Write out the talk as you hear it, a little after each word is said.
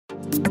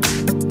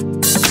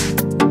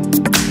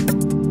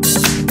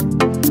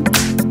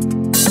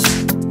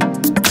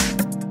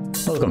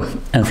Welcome,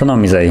 in front of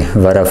me is a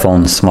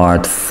VODAFONE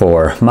Smart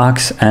for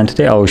Macs, and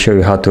today I will show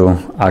you how to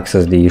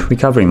access the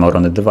recovery mode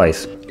on the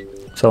device.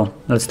 So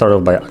let's start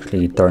off by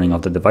actually turning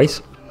off the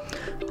device.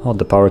 Hold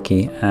the power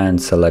key and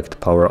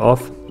select power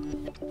off.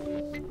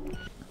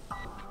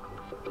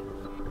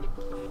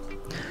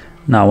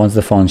 Now once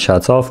the phone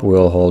shuts off,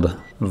 we'll hold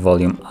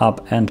volume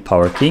up and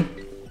power key.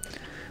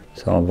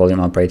 So volume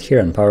up right here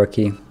and power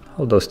key,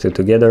 hold those two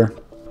together.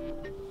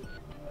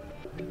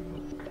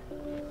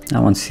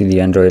 Now once you see the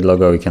Android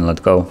logo, you can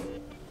let go.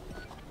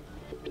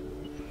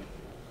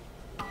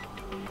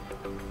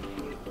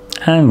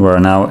 And we're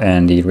now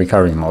in the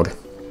recovery mode.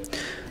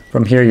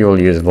 From here you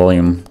will use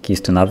volume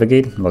keys to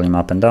navigate, volume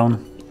up and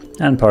down,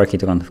 and power key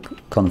to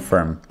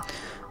confirm.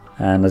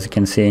 And as you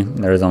can see,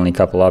 there is only a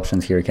couple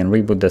options here. You can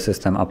reboot the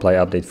system, apply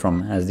update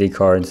from SD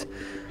cards,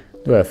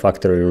 do a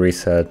factory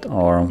reset,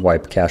 or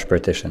wipe cache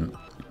partition.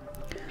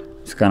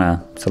 Just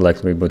gonna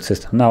select reboot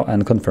system now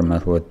and confirm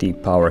it with the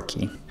power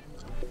key.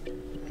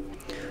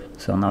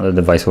 So now the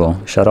device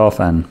will shut off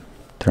and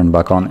turn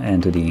back on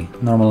into the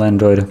normal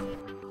Android.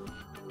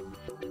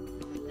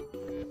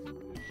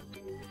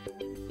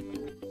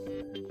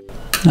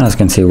 As you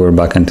can see, we're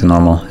back into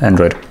normal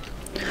Android.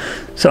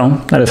 So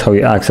that is how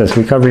you access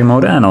recovery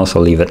mode and also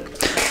leave it.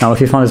 Now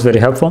if you found this very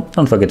helpful,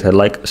 don't forget to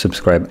like,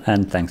 subscribe,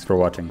 and thanks for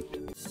watching.